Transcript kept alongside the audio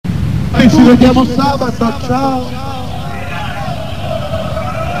E ci vediamo sabato, ciao!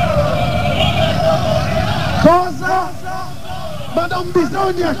 Cosa? Ma non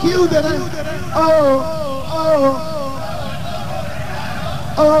bisogna chiudere! Oh, oh,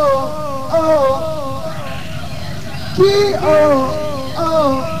 oh, oh! Chi? Oh,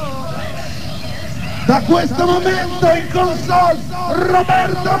 oh! Da questo momento in console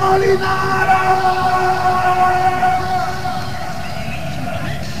Roberto Molinaro!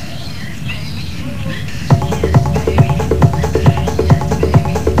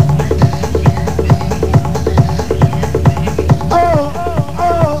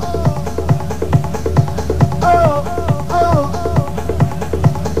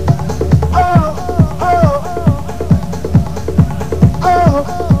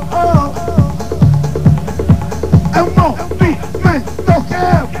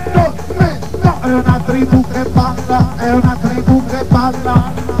 È una tribù che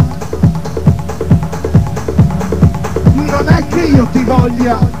balla. Non è che io ti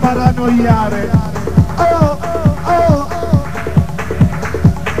voglia paranoiare. Oh, oh,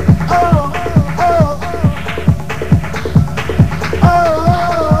 oh, oh,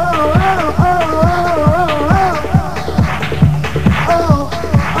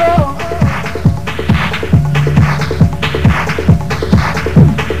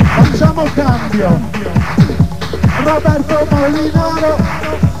 facciamo cambio. Roberto Molinaro,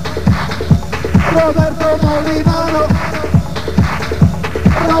 Roberto Molinaro,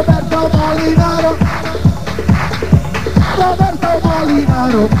 Roberto Molinaro, Roberto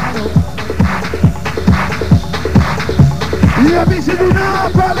Molinaro. Gli amici di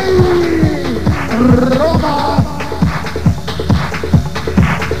Napoli, Roma.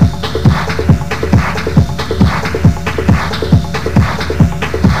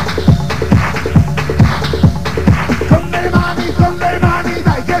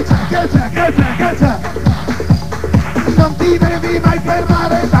 Non ti devi mai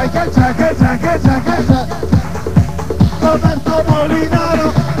fermare, dai che c'è, che c'è, che c'è, che c'è. Roberto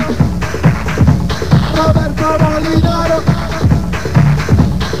Molinaro, Roberto Molinaro,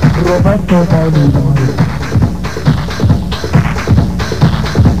 Roberto Molinaro.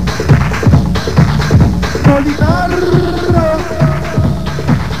 Molinaro.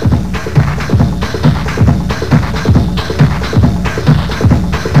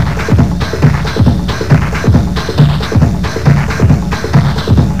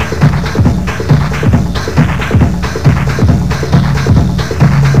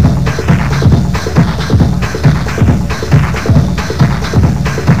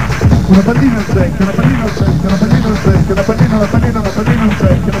 Una pallina al secchio, una pallina al secchio, una pallina al secchio, una pallina al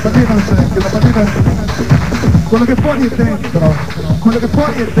secchio, una pallina al secchio, una pallina... Quello che fuori è dentro, quello che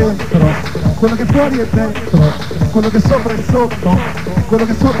fuori è dentro, quello che fuori è dentro, quello che sopra è sotto, quello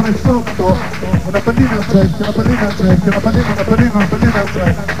che sopra è sotto. Una pallina al secchio, una pallina al secchio, una pallina al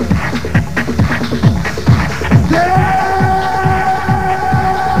secchio.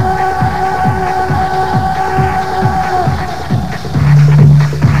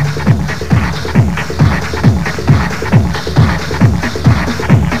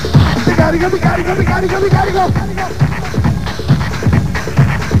 Mi carico!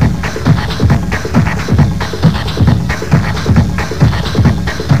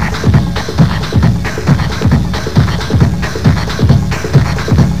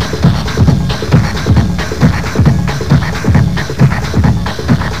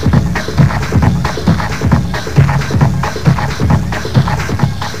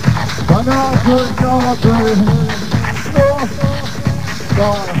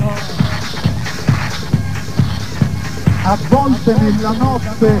 A volte nella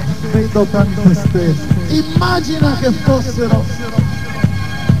notte vedo tante stelle. Immagina che fossero.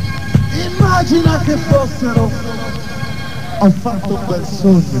 Ho fatto un bel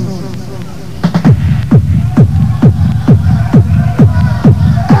sogno.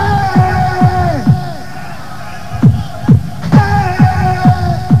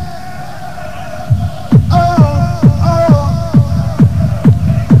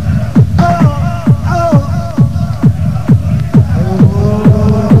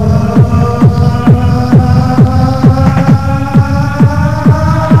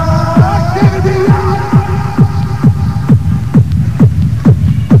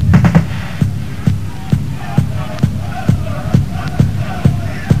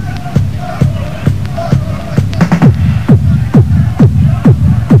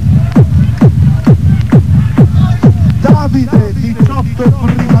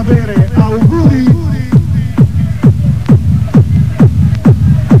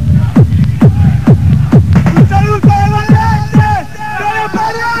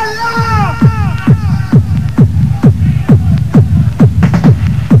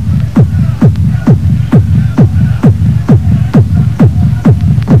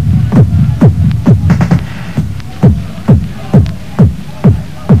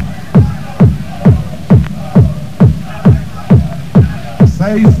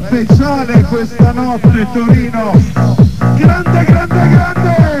 speciale questa notte Torino, grande grande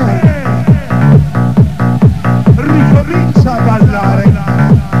grande, ricomincia a ballare.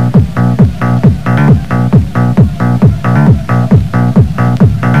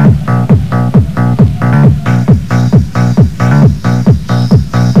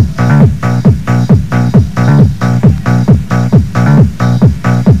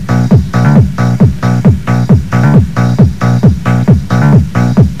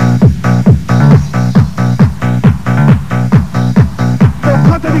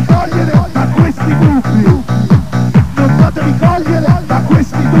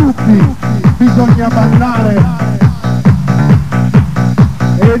 Bisogna ballare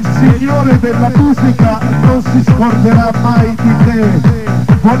e il signore della musica non si scorderà mai di te,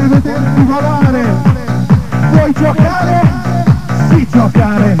 vuole vederti volare. Vuoi giocare? Sì,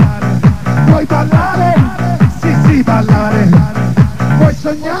 giocare. Vuoi ballare? Sì, sì, ballare. Vuoi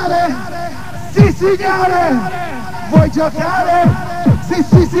sognare? Sì, signore. Vuoi giocare? Sì,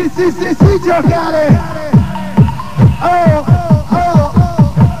 sì, sì, sì, sì, sì, giocare. Oh, oh.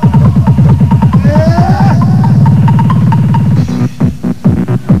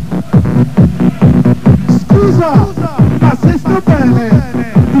 Scusa, ma se sto bene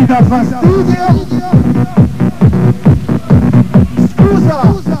ti dà fastidio? Scusa,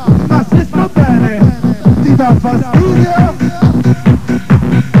 ma se sto bene ti dà fastidio?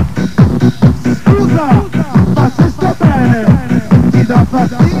 Scusa, ma se sto bene ti dà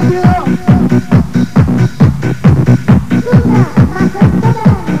fastidio?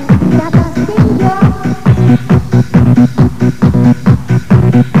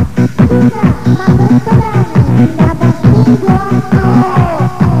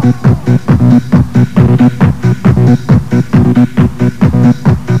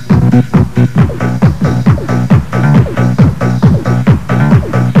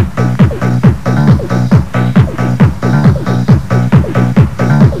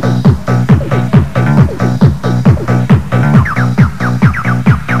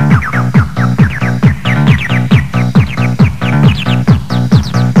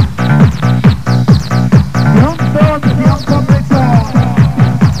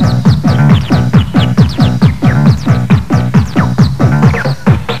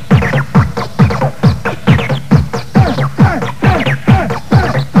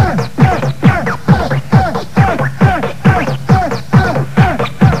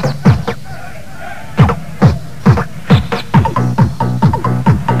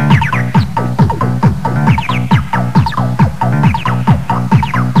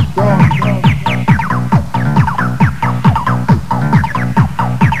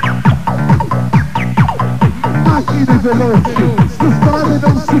 Su strade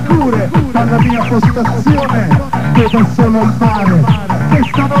non sicure, dalla mia postazione vedo solo il mare.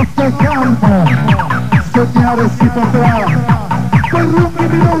 Questa notte è calmo, sognare si potrà per lunghi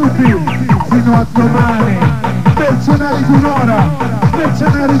minuti fino a domani. Mercenari di un'ora,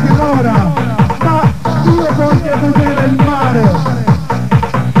 mercenari di un'ora, ma io voglio vedere il mare.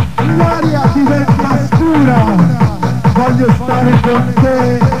 L'aria diventa scura, voglio stare con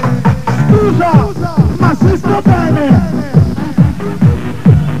te. Scusa, ma se sto bene,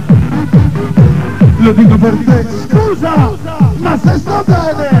 lo dico per te. Scusa, ma se sto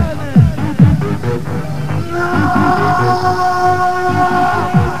bene,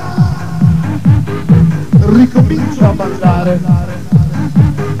 ricomincio a ballare.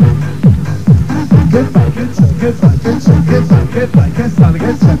 Che fai, che c'è, che fai, che c'è, che fai, che fai, che sale,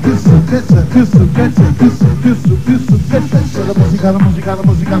 che c'è, più su, che c'è, più su, che c'è, più su, più su, più su, che c'è, la musica, la musica, la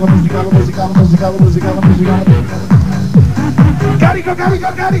musica, la musica, la musica, la musica, la musica, la musica. Carico, carico,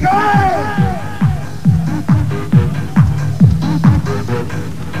 carico,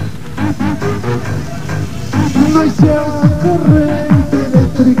 Noi siamo corrente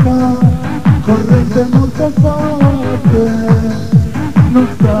elettrica, corrente molto forte, non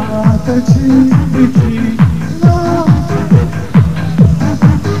stateci vicino.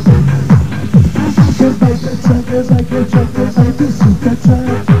 Che vai che c'è, che vai che c'è, che vai più su che c'è,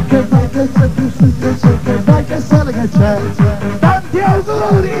 che vai che c'è più su che c'è, che vai che sale che c'è. Tanti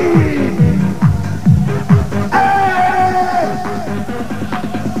auguri!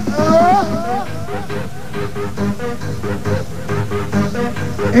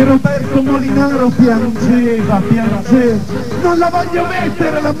 E Roberto Molinaro piangeva, non la voglio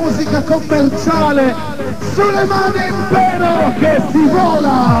mettere la musica commerciale, sulle mani impero che si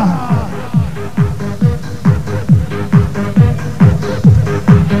vola!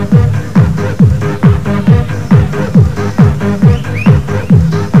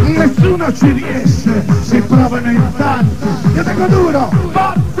 Nessuno ci riesce, si provano in tanti, io tengo duro,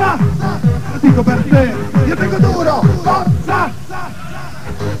 forza! dico per te, io tengo duro, forza!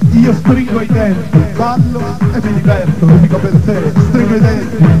 Io stringo i denti, ballo e mi diverto, lo dico per te, stringo i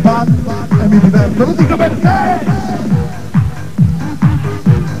denti, ballo e mi diverto, lo dico per te!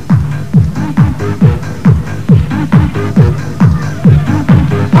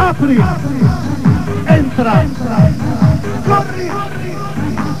 Apri, entra, corri,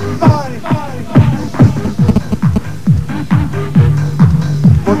 vai!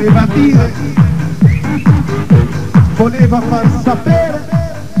 Voleva dire, voleva far sapere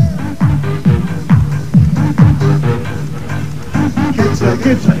che c'è.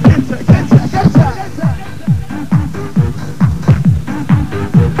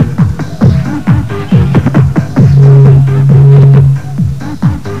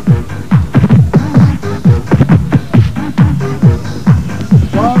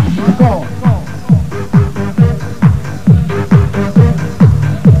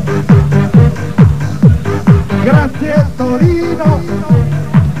 Grazie Torino.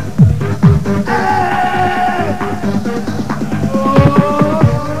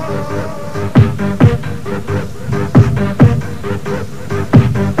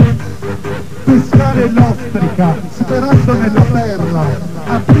 Pescare l'ostrica, sperando nella perla,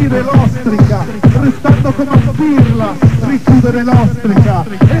 aprire l'ostrica, restando come una pirla, richiudere l'ostrica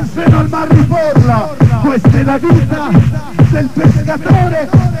e in seno al mar riporla. Questa è la vita del pescatore.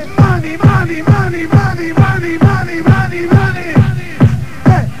 Mani, mani, mani, mani, mani, mani, mani, mani.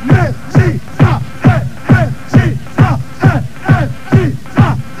 Ci sta, ci sta, ci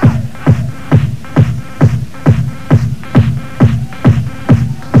sta.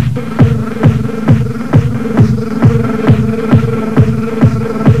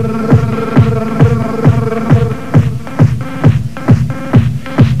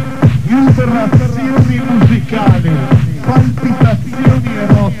 Vibrazioni musicali, palpitazioni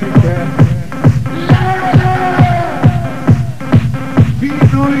erotiche.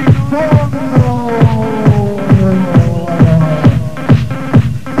 Fino in fondo.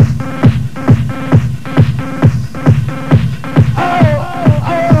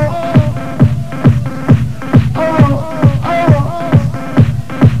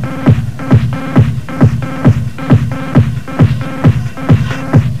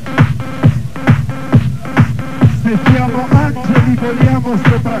 Se siamo angeli voliamo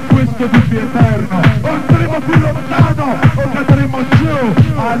sopra questo dubbio eterno, o andremo più lontano o cadremo giù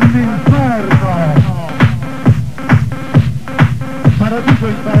all'inferno. Paradiso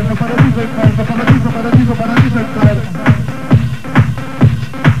inferno, paradiso inferno, paradiso, paradiso, paradiso inferno.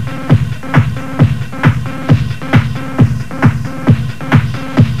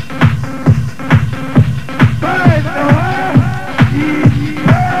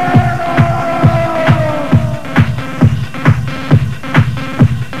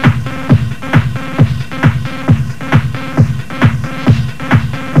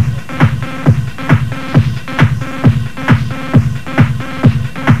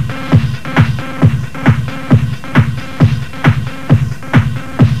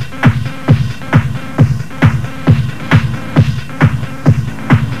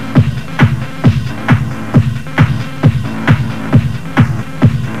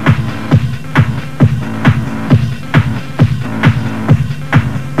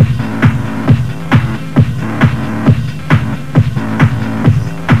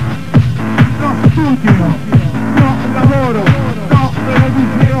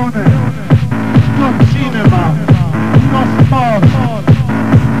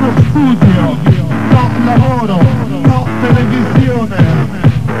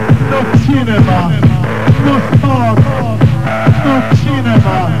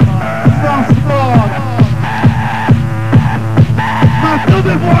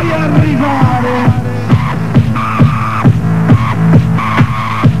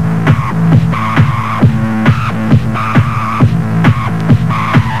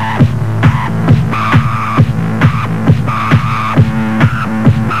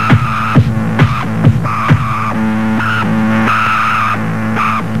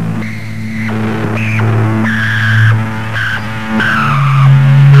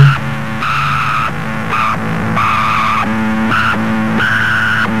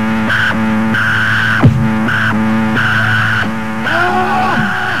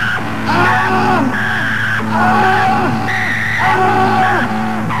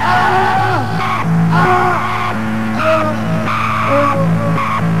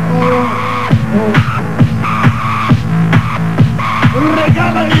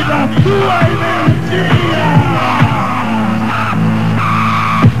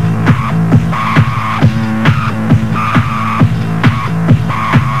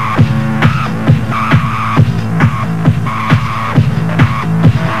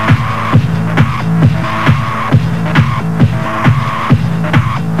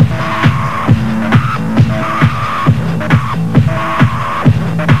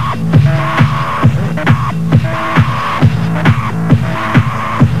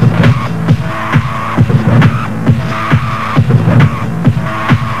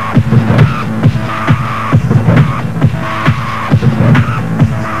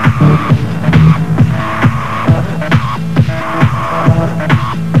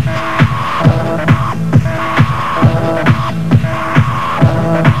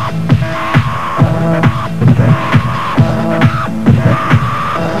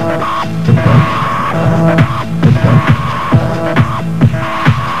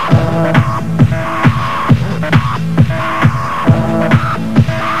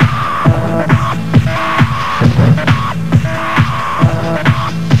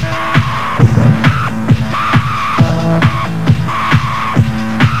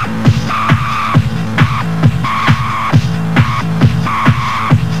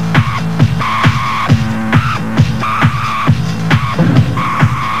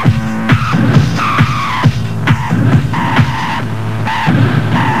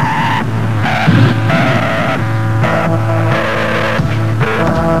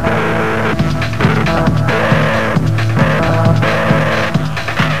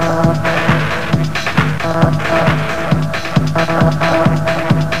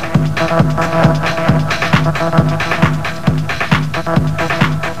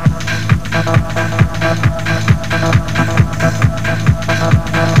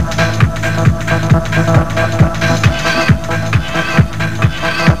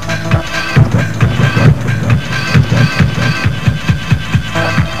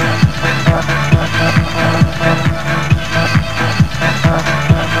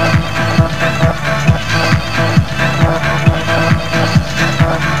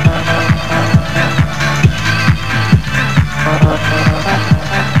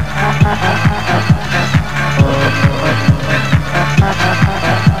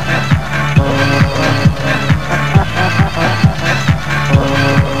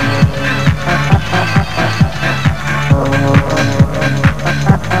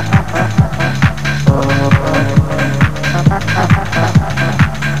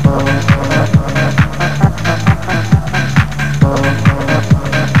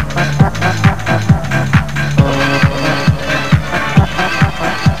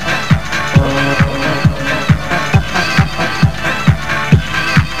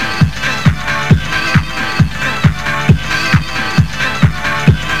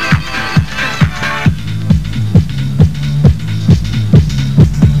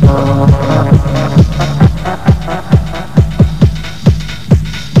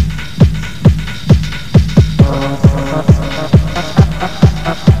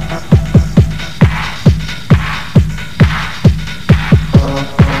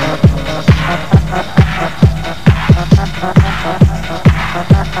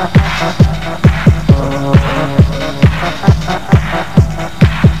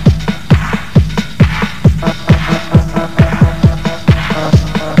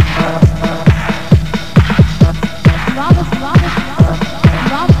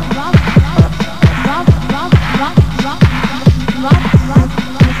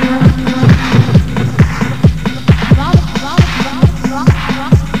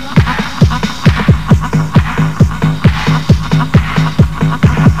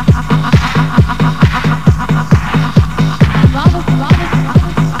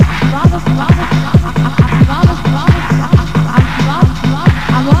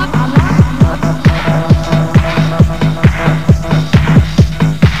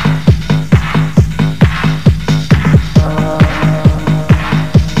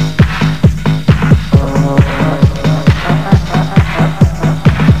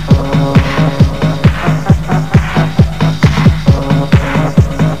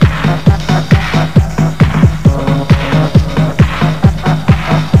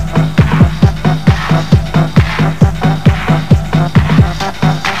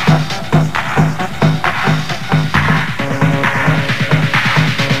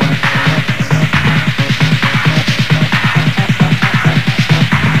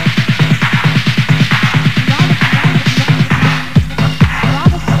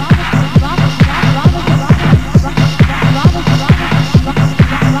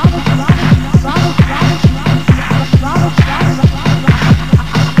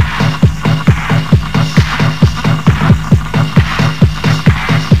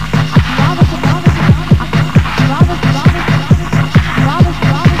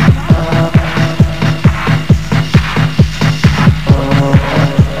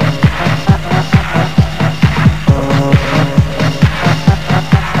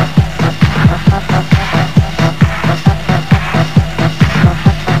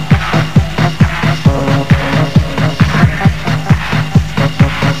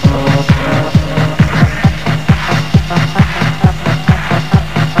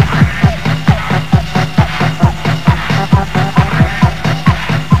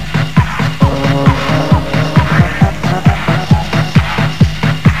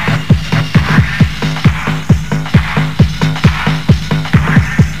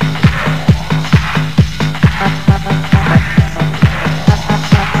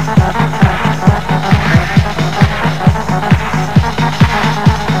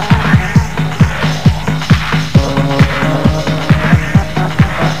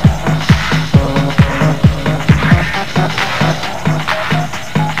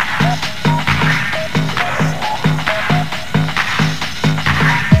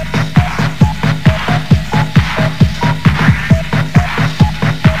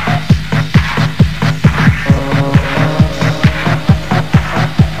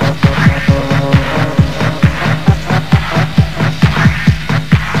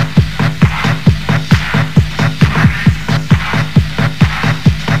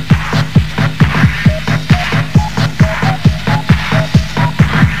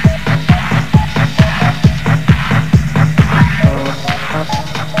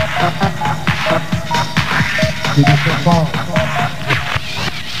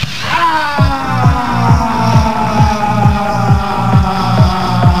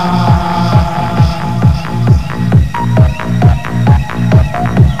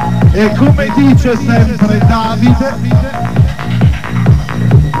 E come dice sempre Davide,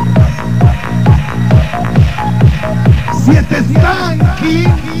 siete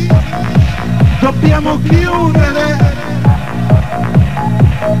stanchi? Dobbiamo chiudere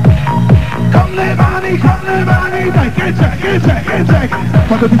con le mani, dai, che c'è?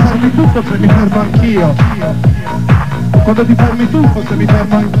 Quando ti fermi tu forse mi fermo anch'io. Quando ti fermi tu forse mi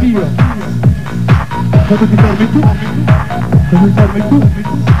fermo anch'io. Quando ti fermi tu,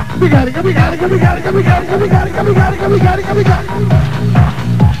 mi carica.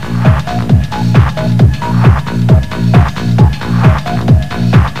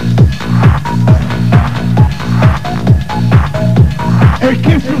 E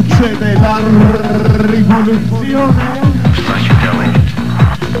che succede? La rivoluzione?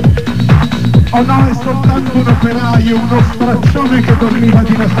 Oh no, è soltanto un operaio, uno straccione che dormiva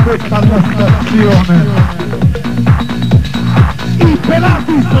di nascosto alla stazione. I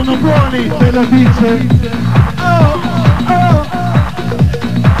pelati sono buoni, te lo dice.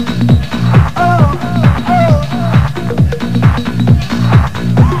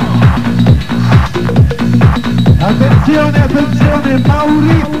 Attenzione,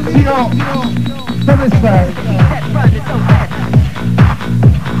 Maurizio! Dove sei?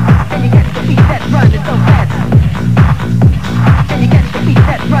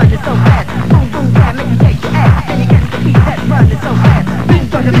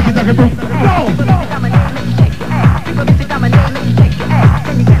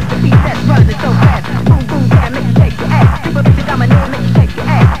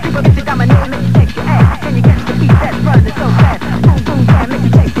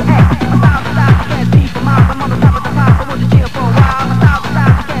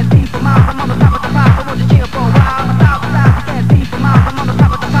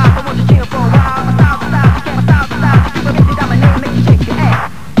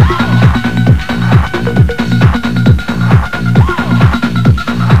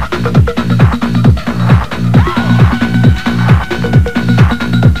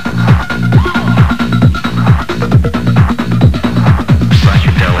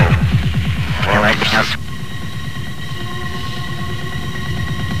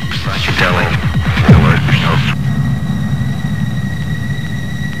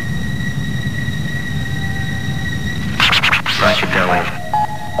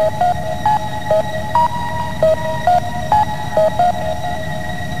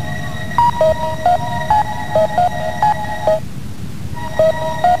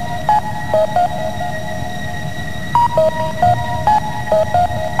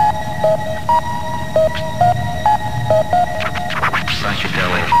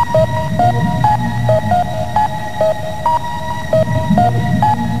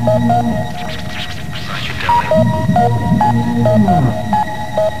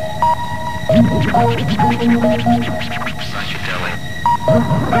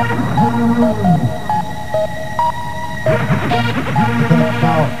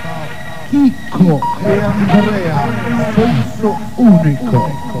 Chicco e Andrea, senso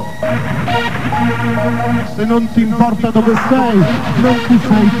unico. Se non ti importa dove sei, non ti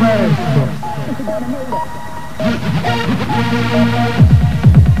sei perso.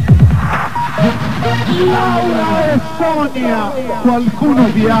 Laura e Sonia, qualcuno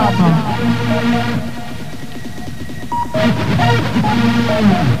vi ama.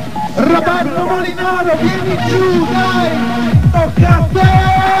 Roberto Molinaro, vieni giù, dai! Tocca a te!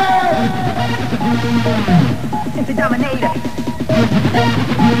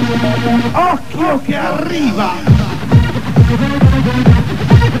 Occhio che arriva!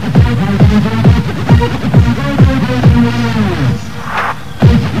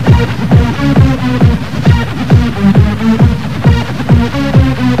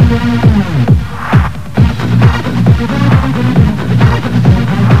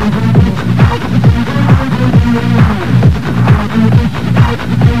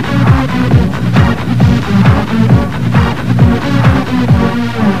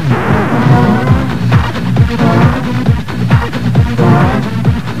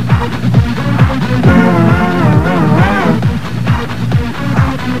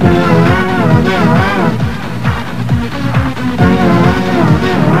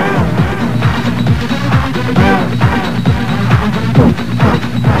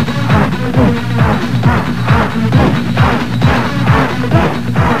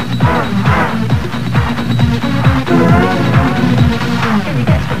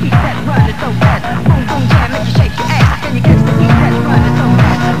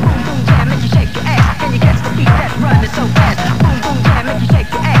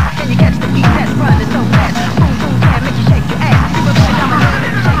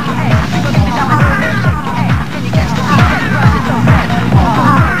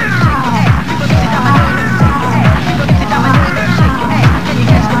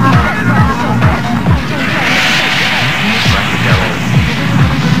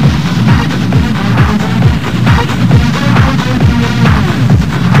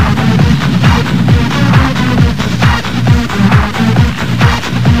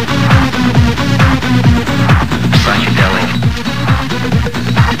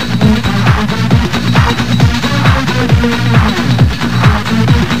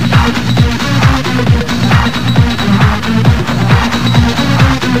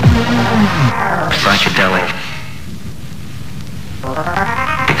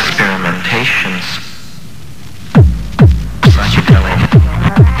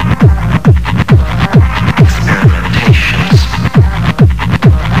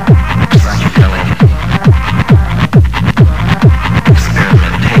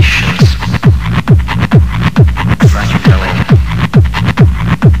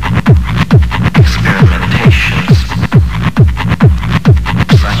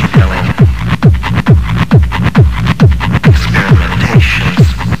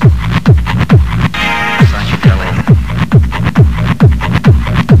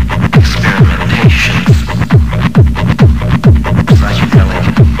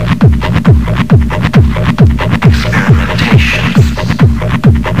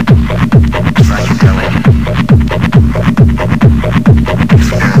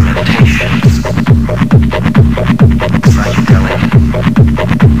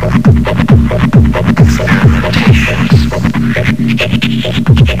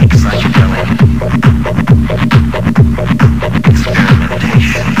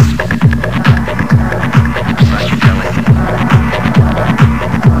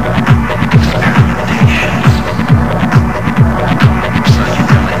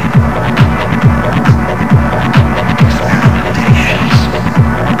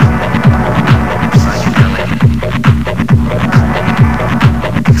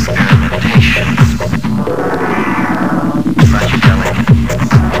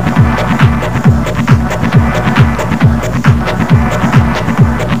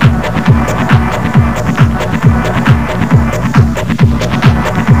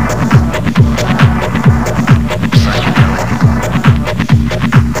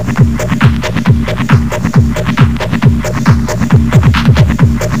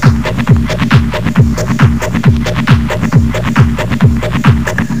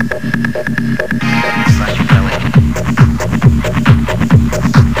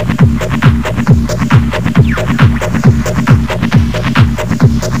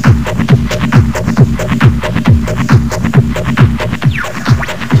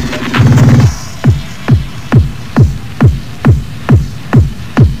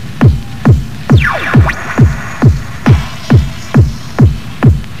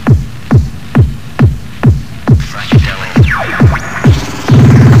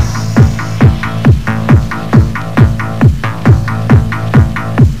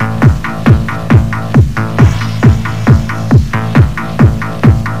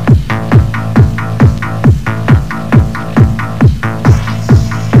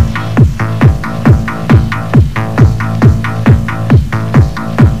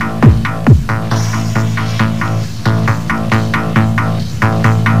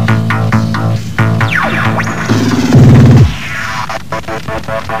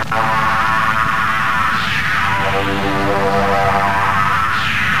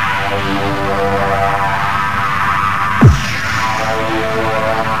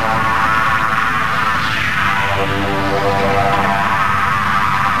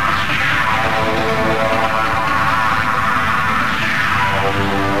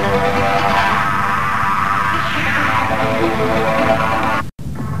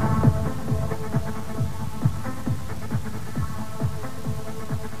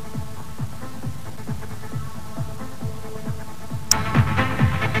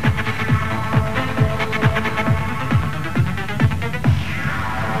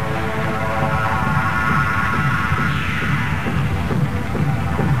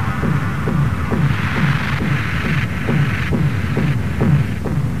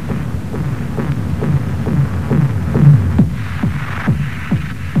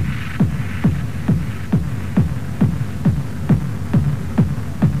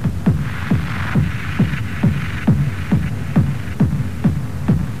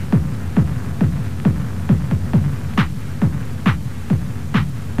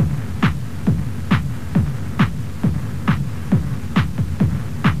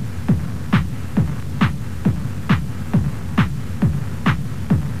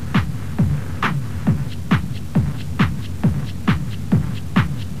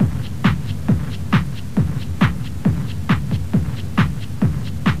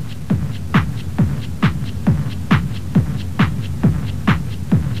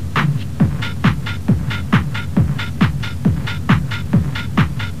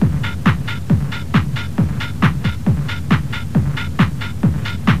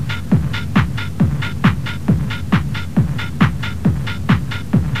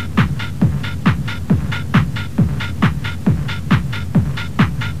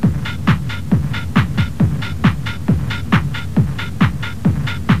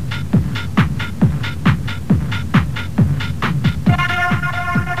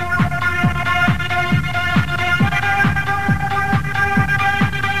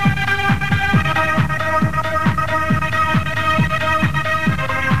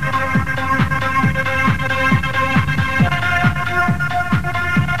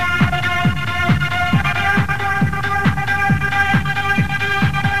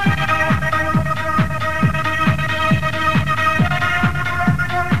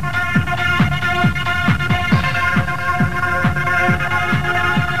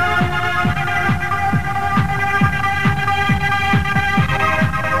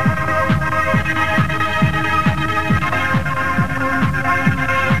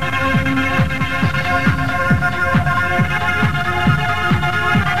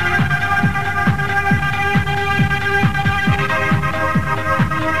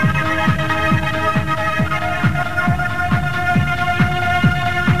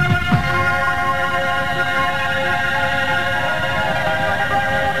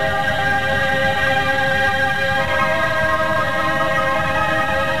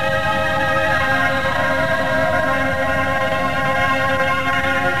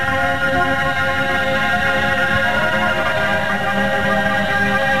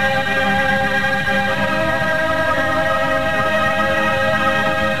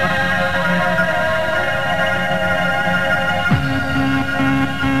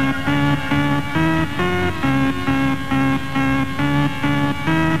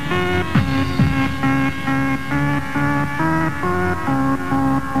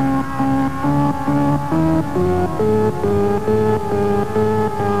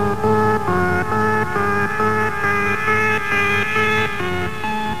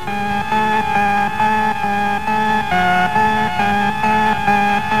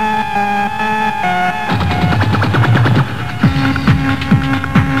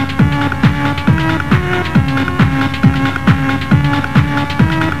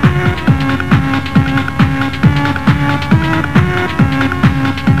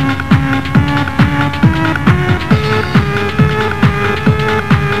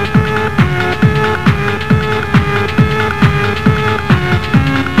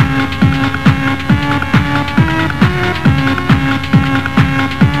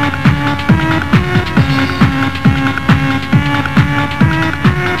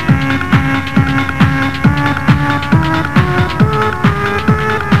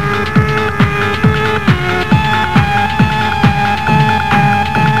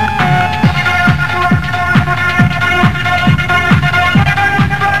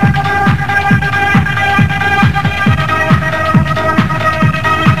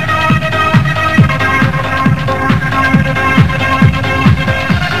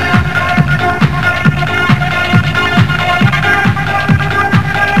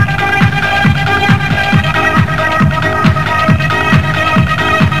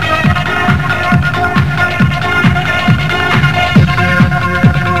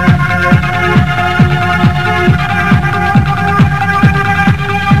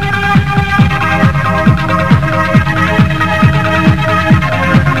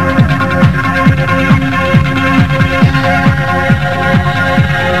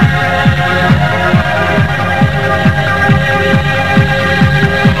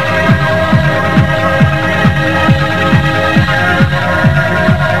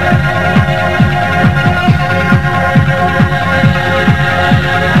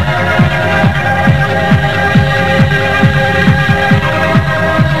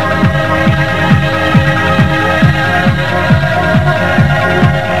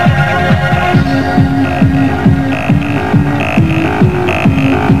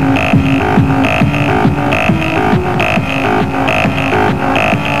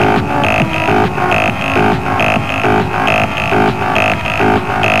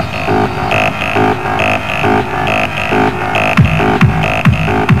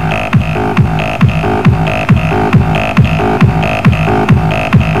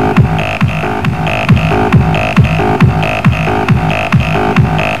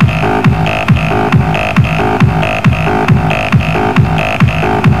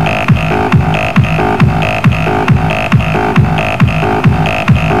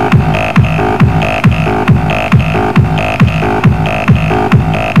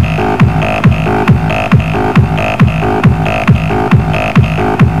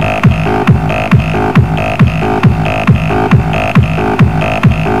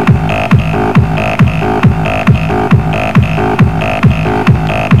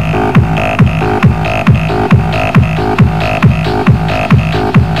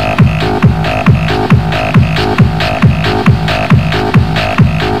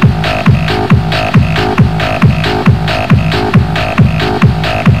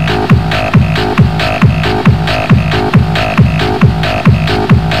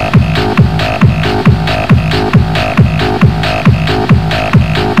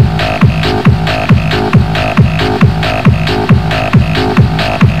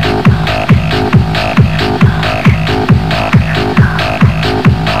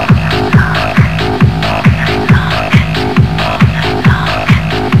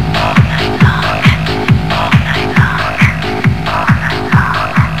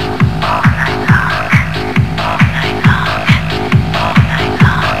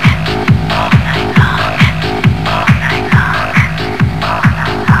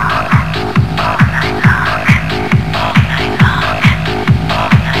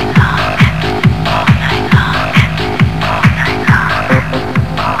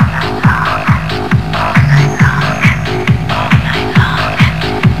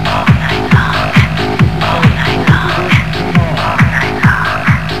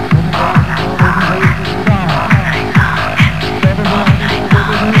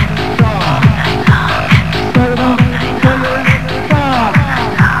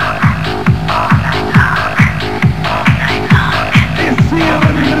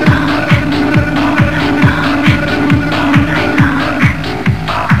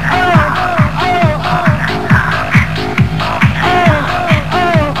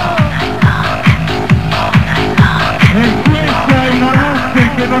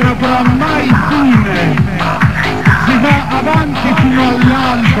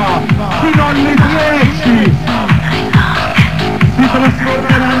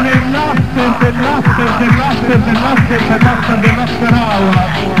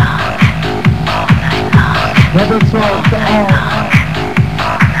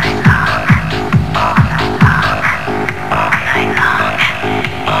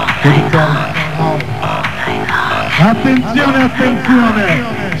 Attenzione, attenzione,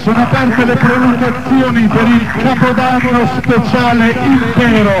 sono aperte le prenotazioni per il Capodanno speciale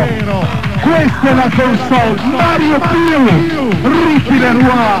Impero. Questa è la console, Mario Piu, Ricky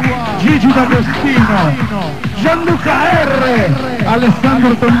Leroy, Gigi D'Agostino, Gianluca R,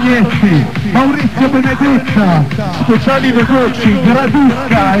 Alessandro Tognetti, Maurizio Benedetta, speciali veloci,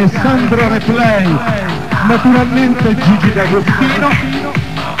 Gradiska e Sandro Replay, naturalmente Gigi D'Agostino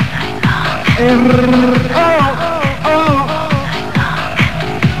e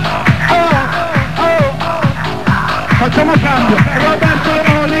facciamo cambio, Roberto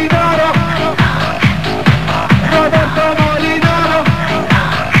Molinaro Roberto Molinaro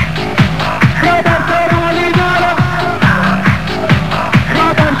Roberto Molinaro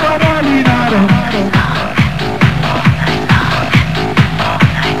Roberto Molinaro.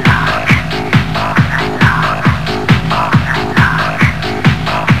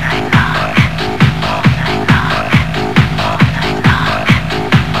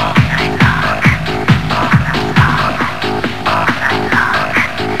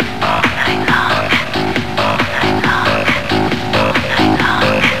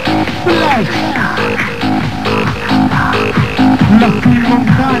 Lassù in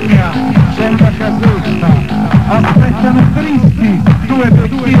montagna c'è una casetta, aspettano tristi due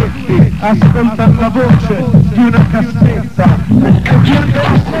vecchietti, ascoltano la voce di una cassetta e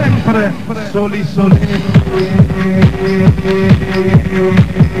piangono sempre soli soletti.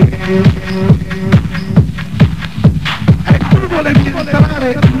 E tu volevi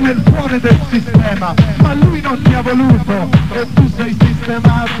entrare nel cuore del sistema, ma lui non ti ha voluto e tu sei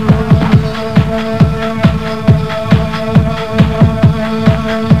sistemato.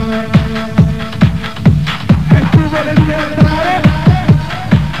 Volevi entrare?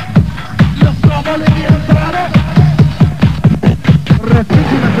 Lo so, volevi entrare?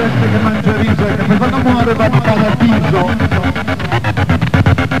 Refugi la gente che mangia riso e che per quando muore va al paradiso.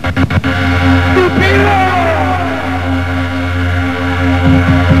 Stupiro!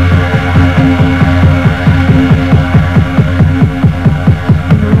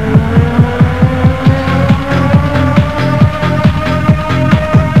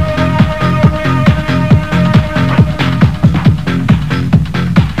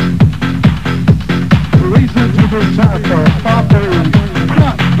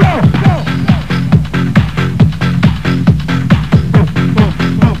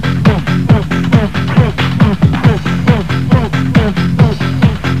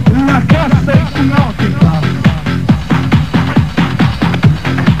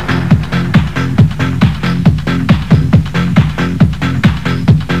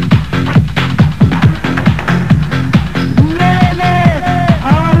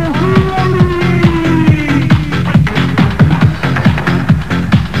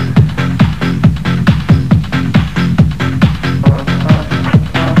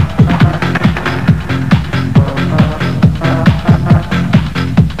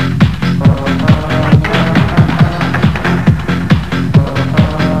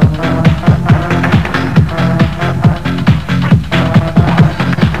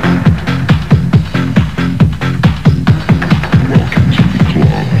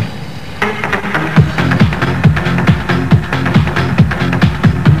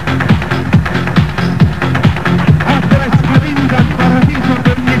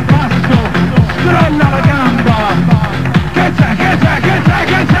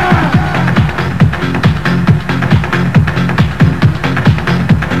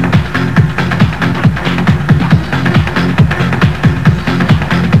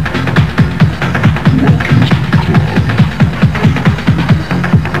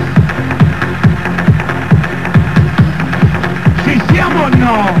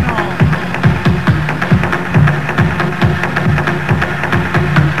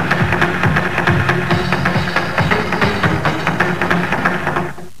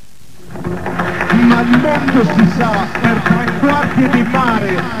 Si sa per 3/4 di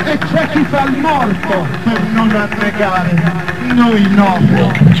mare e c'è chi fa il morto per non annegare, noi no.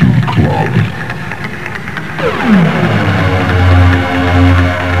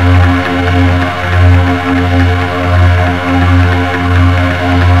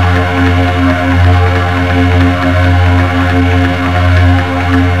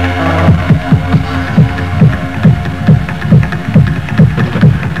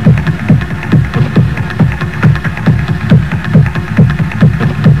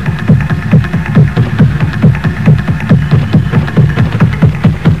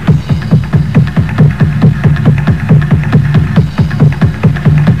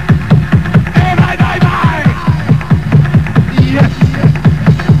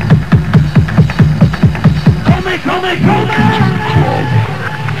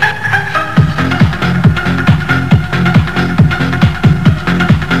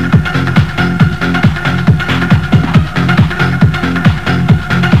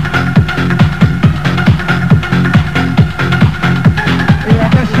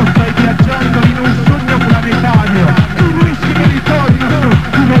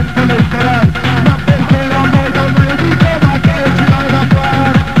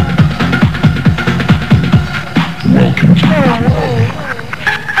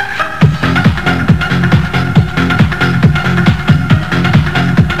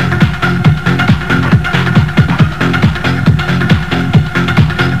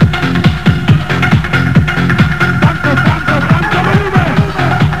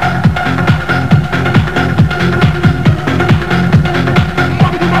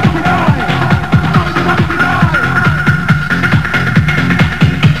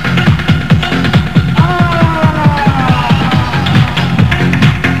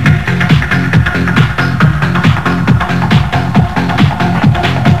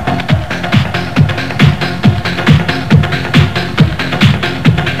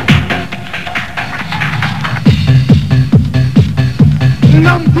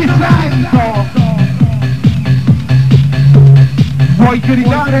 Vuoi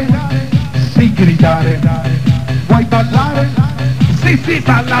gridare? Sì, gridare. Vuoi ballare? Sì, sì,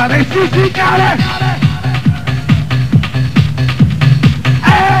 ballare, sì, signore!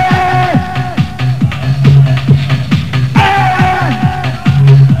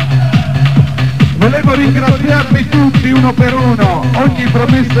 Volevo ringraziarvi tutti uno per uno, ogni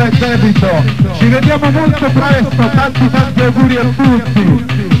promessa è debito. Ci vediamo molto presto, tanti auguri a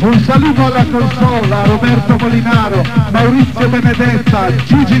tutti. Un saluto alla console, a Roberto Molinaro, Maurizio Benedetta,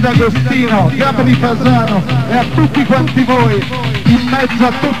 Gigi D'Agostino, Gabri Fasano e a tutti quanti voi. In mezzo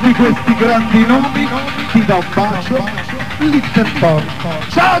a tutti questi grandi nomi ti do un bacio, l'Interpol.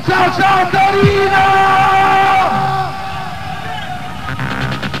 Ciao ciao ciao Torino!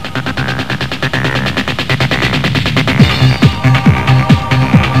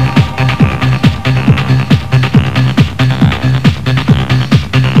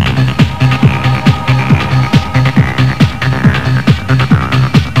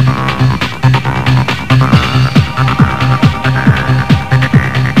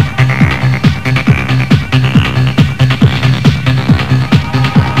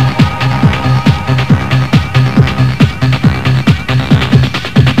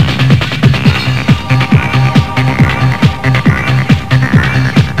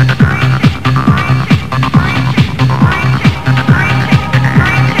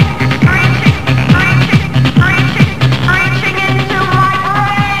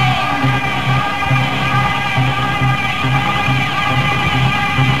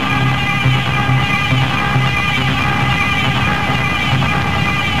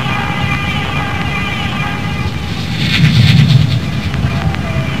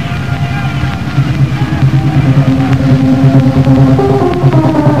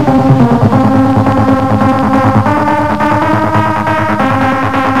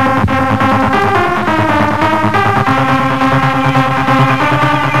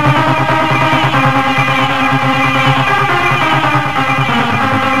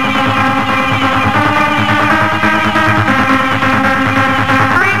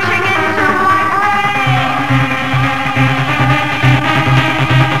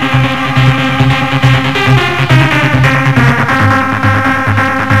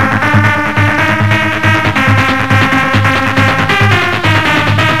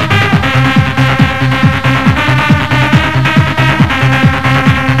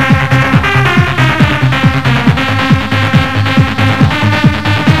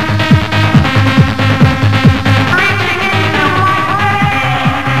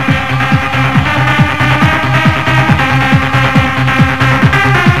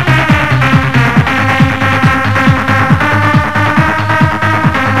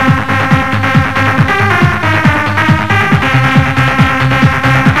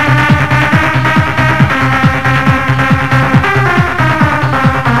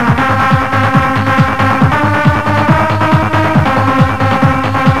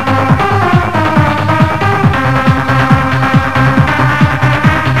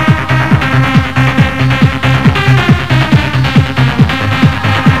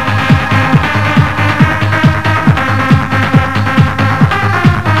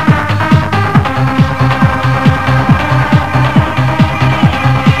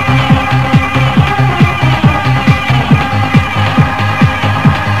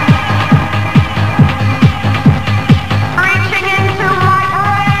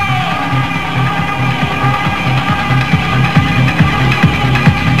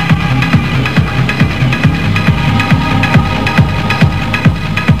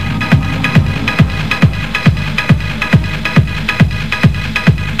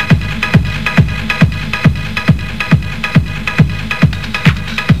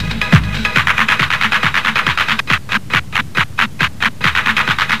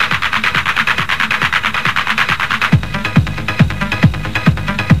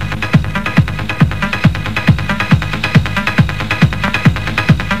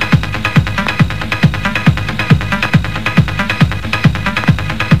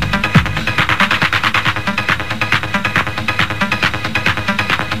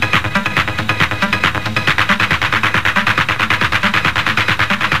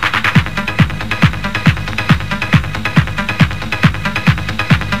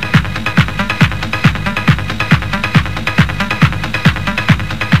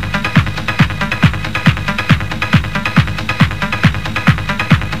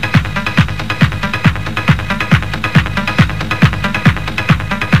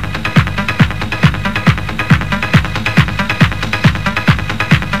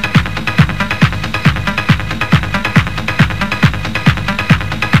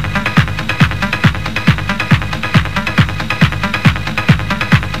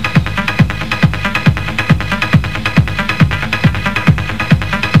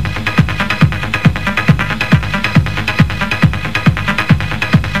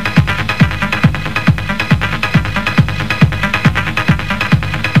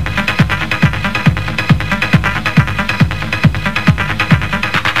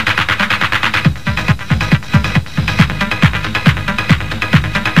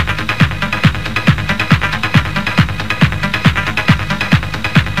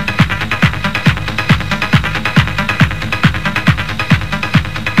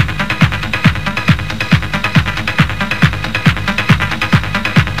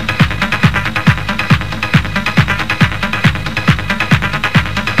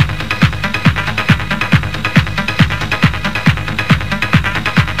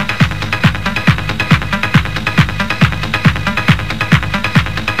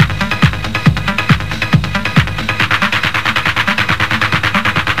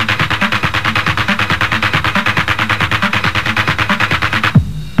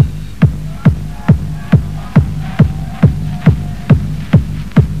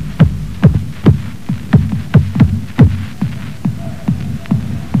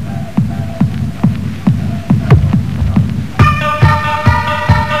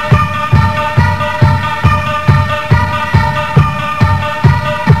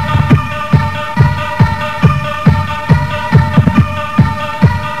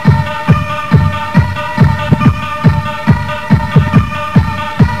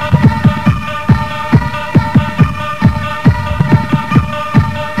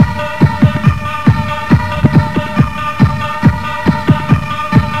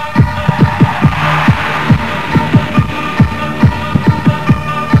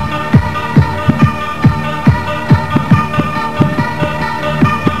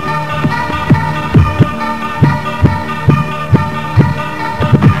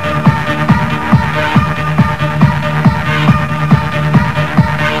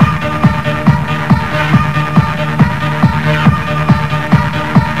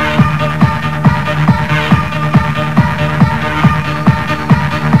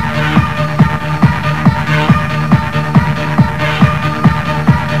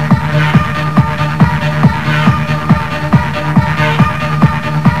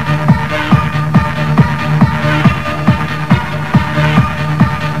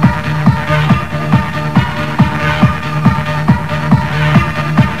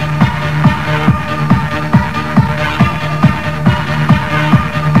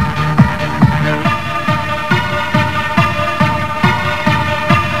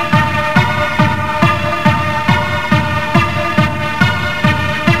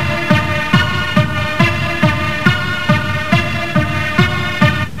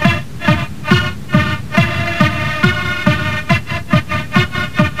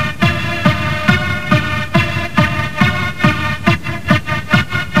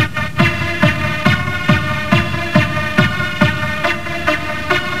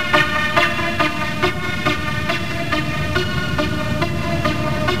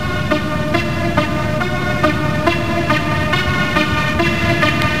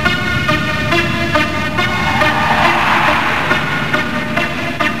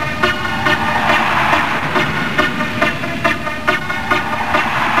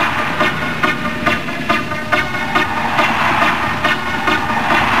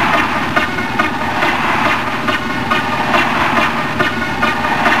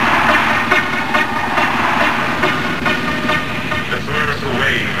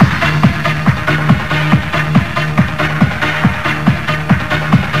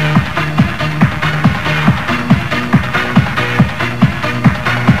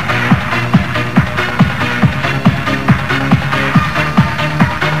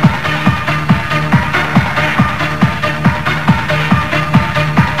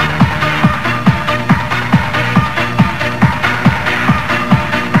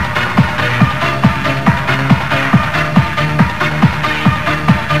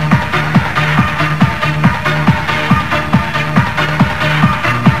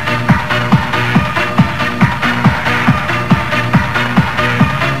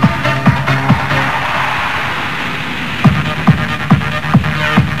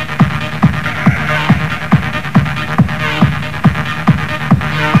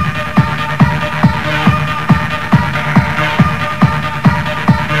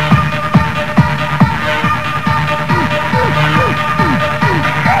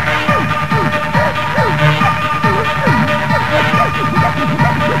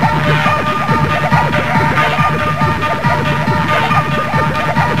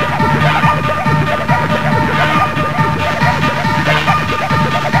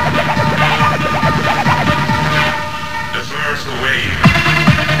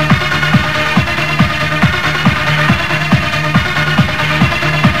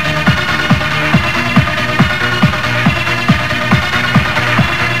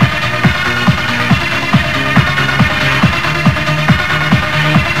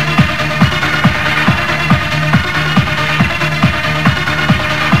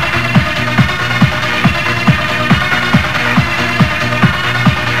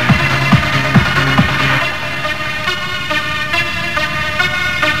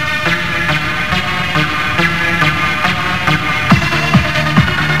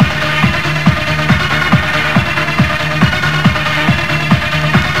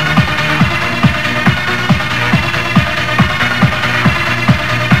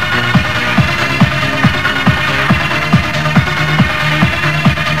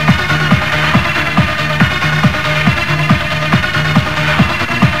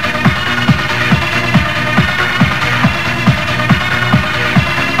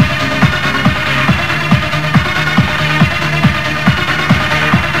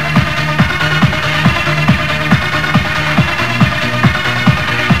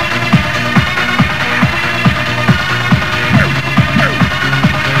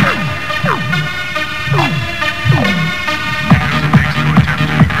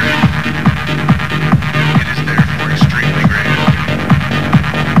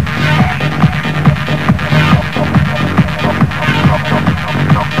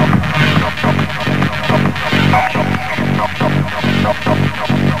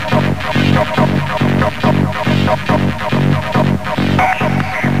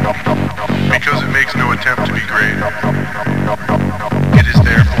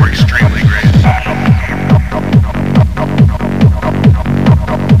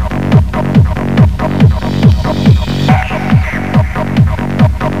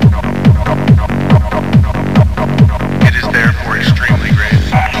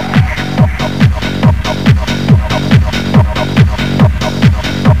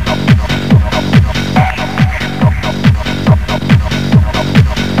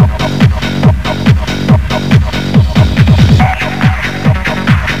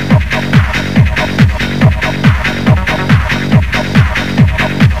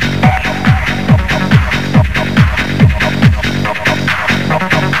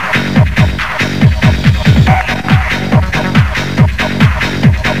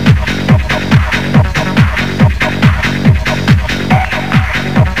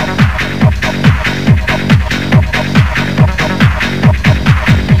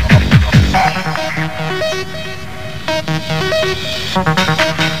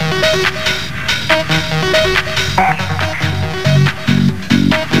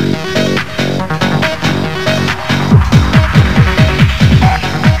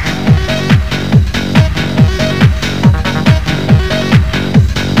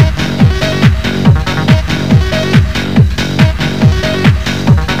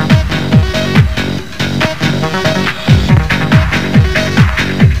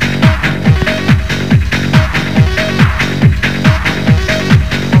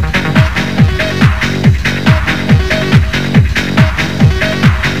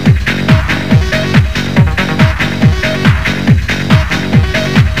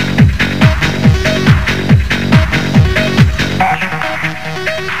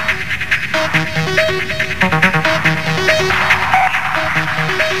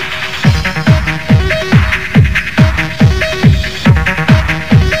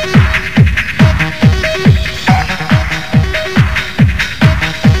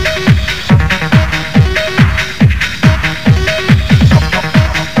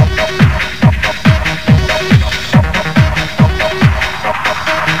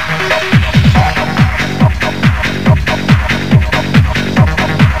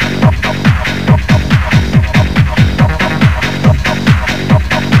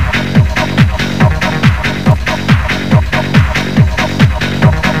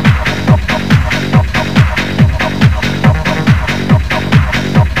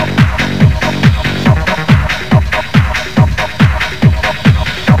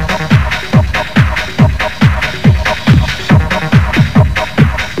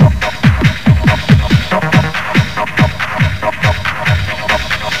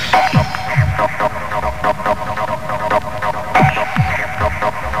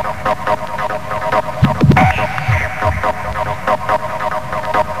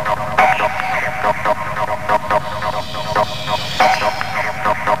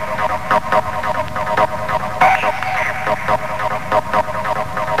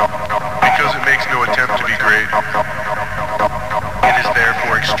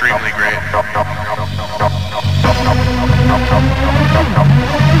 extremely great.